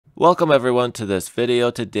Welcome everyone to this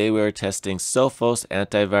video. Today we are testing Sophos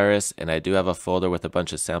Antivirus, and I do have a folder with a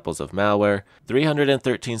bunch of samples of malware,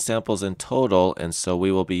 313 samples in total, and so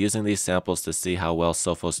we will be using these samples to see how well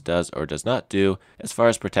Sophos does or does not do as far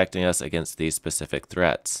as protecting us against these specific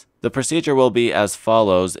threats. The procedure will be as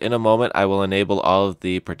follows. In a moment, I will enable all of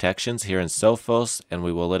the protections here in Sophos, and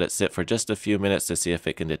we will let it sit for just a few minutes to see if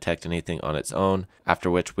it can detect anything on its own,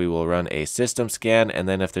 after which we will run a system scan, and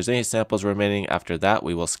then if there's any samples remaining after that,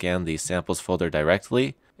 we will scan the samples folder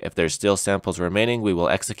directly. If there's still samples remaining, we will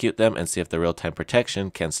execute them and see if the real-time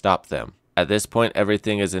protection can stop them. At this point,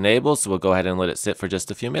 everything is enabled, so we'll go ahead and let it sit for just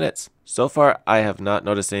a few minutes. So far, I have not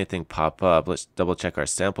noticed anything pop up. Let's double check our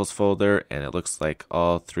samples folder, and it looks like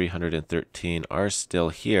all 313 are still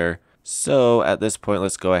here. So at this point,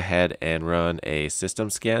 let's go ahead and run a system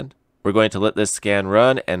scan. We're going to let this scan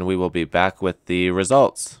run, and we will be back with the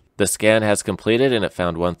results. The scan has completed, and it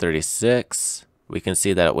found 136. We can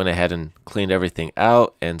see that it went ahead and cleaned everything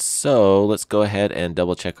out, and so let's go ahead and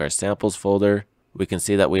double check our samples folder. We can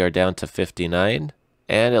see that we are down to 59,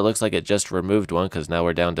 and it looks like it just removed one because now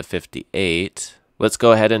we're down to 58. Let's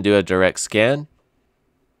go ahead and do a direct scan.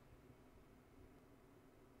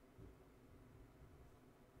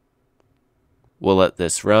 We'll let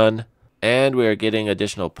this run, and we are getting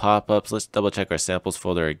additional pop-ups. Let's double check our samples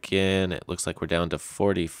folder again. It looks like we're down to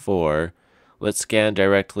 44. Let's scan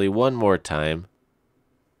directly one more time.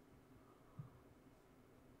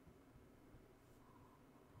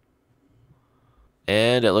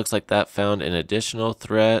 And it looks like that found an additional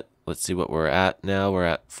threat. Let's see what we're at now. We're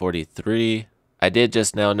at 43. I did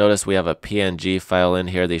just now notice we have a PNG file in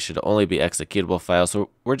here. These should only be executable files, so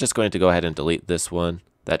we're just going to go ahead and delete this one.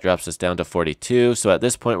 That drops us down to 42. So at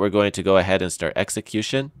this point, we're going to go ahead and start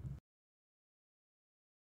execution.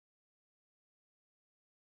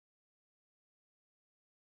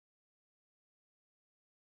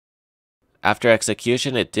 After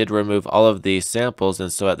execution, it did remove all of the samples,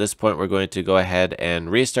 and so at this point we're going to go ahead and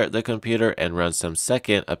restart the computer and run some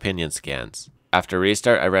second opinion scans. After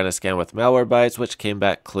restart, I ran a scan with Malwarebytes, which came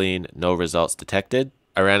back clean, no results detected.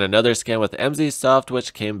 I ran another scan with MZSoft,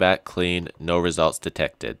 which came back clean, no results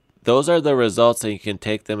detected. Those are the results, and you can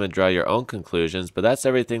take them and draw your own conclusions, but that's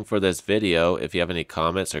everything for this video. If you have any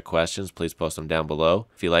comments or questions, please post them down below.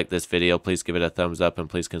 If you like this video, please give it a thumbs up and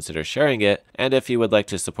please consider sharing it. And if you would like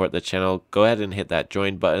to support the channel, go ahead and hit that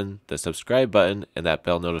join button, the subscribe button, and that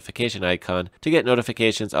bell notification icon to get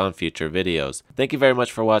notifications on future videos. Thank you very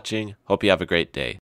much for watching. Hope you have a great day.